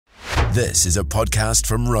This is a podcast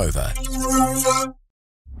from Rover.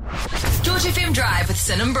 George FM Drive with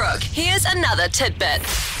Sin and Brooke. Here's another tidbit.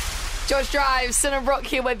 George Drive, Sin and Brooke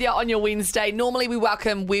here with you on your Wednesday. Normally we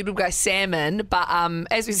welcome weird little guy Sam in, but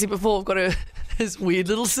as we said before, we've got his weird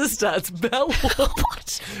little sister. It's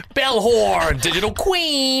Bellhorn. Bellhorn, digital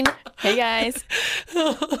queen. Hey guys.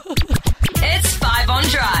 It's 5 on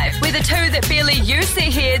Drive, where the two that barely use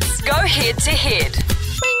their heads go head to head.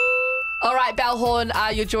 All right, Bellhorn,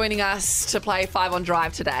 you're joining us to play 5 on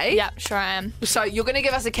Drive today. Yep, sure I am. So you're going to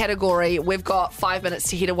give us a category. We've got 5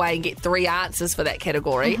 minutes to head away and get 3 answers for that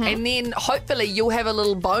category. Mm-hmm. And then hopefully you'll have a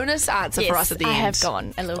little bonus answer for us at the end. I have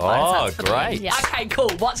gone a little bonus answer for the great. end, yeah. Okay,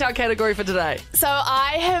 cool. What's our category for today? So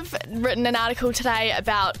I have written an article today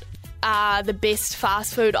about the best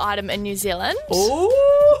fast food item in New Zealand. Ooh.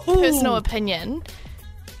 Personal opinion.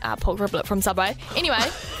 Pork riblet from Subway. Anyway,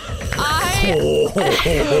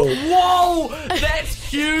 Whoa, that's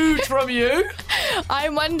huge from you.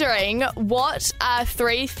 I'm wondering what are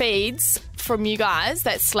 3 feeds from you guys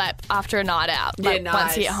that slap after a night out? Yeah, Like nice.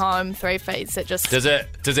 Once you get home, 3 feeds that just... Does it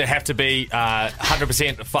have to be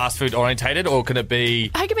 100% fast food orientated, or can it be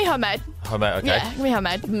It can be homemade. homemade? Okay. Yeah, it can be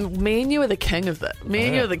homemade. Me and you are the king of this. Me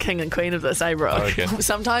and you are the king and queen of this, eh, bro? Okay.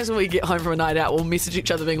 Sometimes when we get home from a night out, we'll message each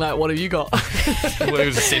other being like, what have you got?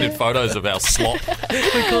 We've sending photos of our slop.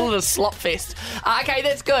 We call it a slop fest. Okay,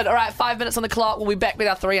 that's good. All right, 5 minutes on the clock. We'll be back with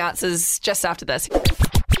our 3 answers just after this.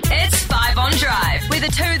 It's 5 on Drive, where the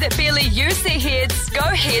two that barely use their heads go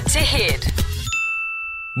head to head.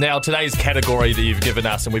 Now, today's category that you've given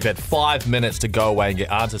us, and we've had 5 minutes to go away and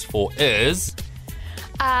get answers for, is...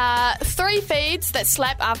 3 feeds that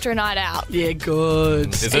slap after a night out. Yeah, good.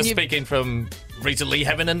 Is this speaking from recently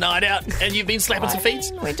having a night out and you've been slapping some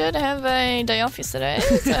feeds? We did have a day off yesterday,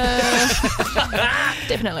 so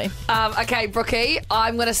definitely. Okay, Brookie,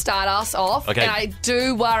 I'm going to start us off. Okay. And I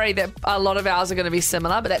do worry that a lot of ours are going to be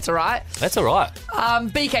similar, but that's all right. That's all right.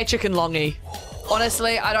 BK chicken longy.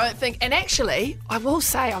 Honestly, I don't think... And actually, I will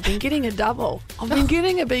say I've been getting a double. I've been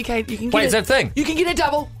getting a BK... You can get Wait, is that a thing? You can get a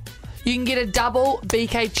double. You can get a double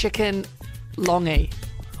BK chicken longy.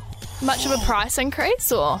 Much of a price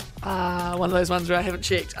increase, or? One of those ones where I haven't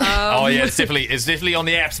checked. Oh, yeah, it's definitely on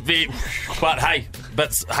the apps. But hey,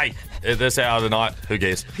 this hour of the night, who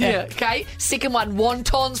cares? Yeah, okay. Second one,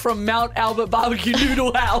 wontons from Mount Albert Barbecue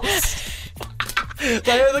Noodle House.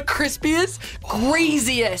 They are the crispiest,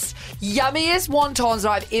 greasiest, yummiest wontons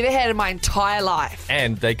that I've ever had in my entire life.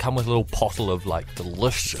 And they come with a little pottle of, like,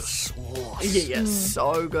 delicious sauce. Yeah,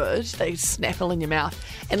 so good. They snap all in your mouth.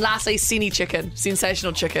 And lastly, Senny chicken,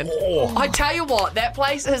 sensational chicken. Oh. I tell you what, that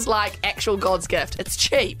place is like actual God's gift. It's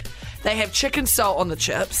cheap. They have chicken salt on the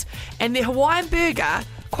chips, and their Hawaiian burger,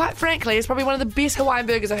 quite frankly, is probably one of the best Hawaiian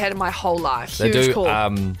burgers I've had in my whole life. They Huge do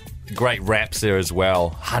call. great wraps there as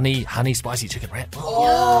well. Honey spicy chicken wrap.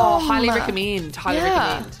 Oh, highly recommend. Highly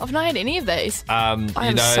recommend. I've not had any of these. I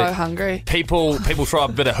am so hungry. People throw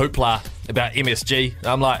up a bit of hoopla about MSG.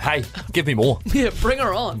 I'm like, hey, give me more. Yeah, bring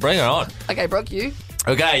her on. Bring it on. Okay, Brooke, you?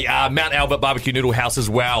 Okay, Mount Albert Barbecue Noodle House as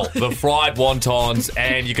well. The fried wontons,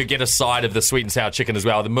 and you could get a side of the sweet and sour chicken as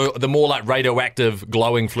well. The more like radioactive,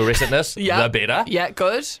 glowing fluorescentness, the better. Yeah,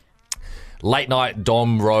 good. Late night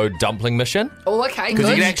Dom Road dumpling mission. Oh, okay, Because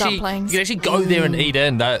good. you can actually go there and eat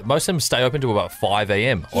in. Most of them stay open till about 5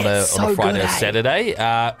 a.m. on a so Friday good, or eh? Saturday.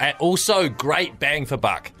 And also great bang for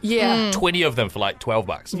buck. Yeah. 20 of them for like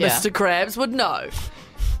 $12. Yeah. Mr. Krabs would know.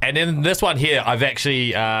 And then this one here, I've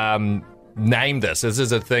actually named this. This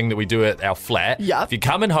is a thing that we do at our flat. Yep. If you're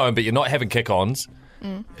coming home but you're not having kick-ons,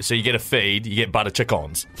 so you get a feed, you get butter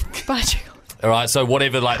chick-ons. All right, so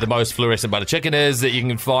whatever like the most fluorescent butter chicken is that you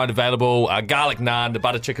can find available, garlic naan, the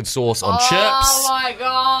butter chicken sauce on Oh, chips, my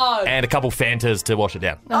God. and a couple Fantas to wash it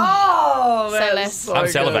down. Oh, Say that's less. so I'm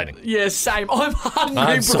good. salivating. Yeah, same. I'm hungry,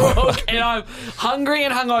 I'm so Brooke, and I'm hungry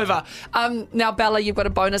and hungover. Now, Bella, you've got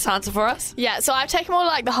a bonus answer for us? Yeah, so I've taken more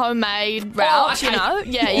like the homemade route, okay. you know?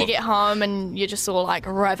 Yeah, you get home and you're just all like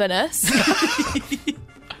ravenous.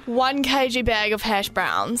 1 kg bag of hash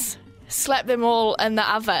browns. Slap them all in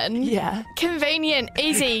the oven. Yeah. Convenient,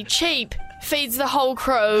 easy, cheap. Feeds the whole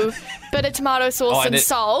crew. Bit of tomato sauce and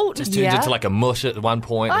salt. Just turns into like a mush at one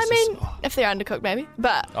point. I It's mean, just- if they're undercooked, maybe.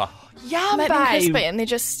 But Yum, make them babe. crispy and they're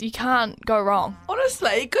just, you can't go wrong.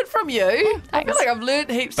 Honestly, good from you. I feel like I've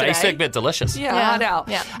learned heaps today. basic but delicious. Yeah, Yeah, hard out.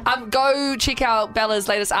 yeah. Go check out Bella's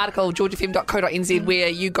latest article, georgefm.co.nz, where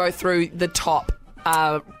you go through the top.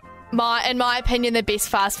 In my opinion, the best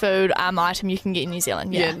fast food item you can get in New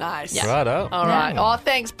Zealand. Yeah, nice. Yeah. Righto. All right. Oh,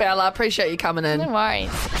 thanks, Bella. Appreciate you coming in. No worries.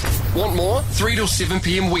 Want more? 3 till 7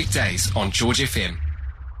 p.m. weekdays on George FM.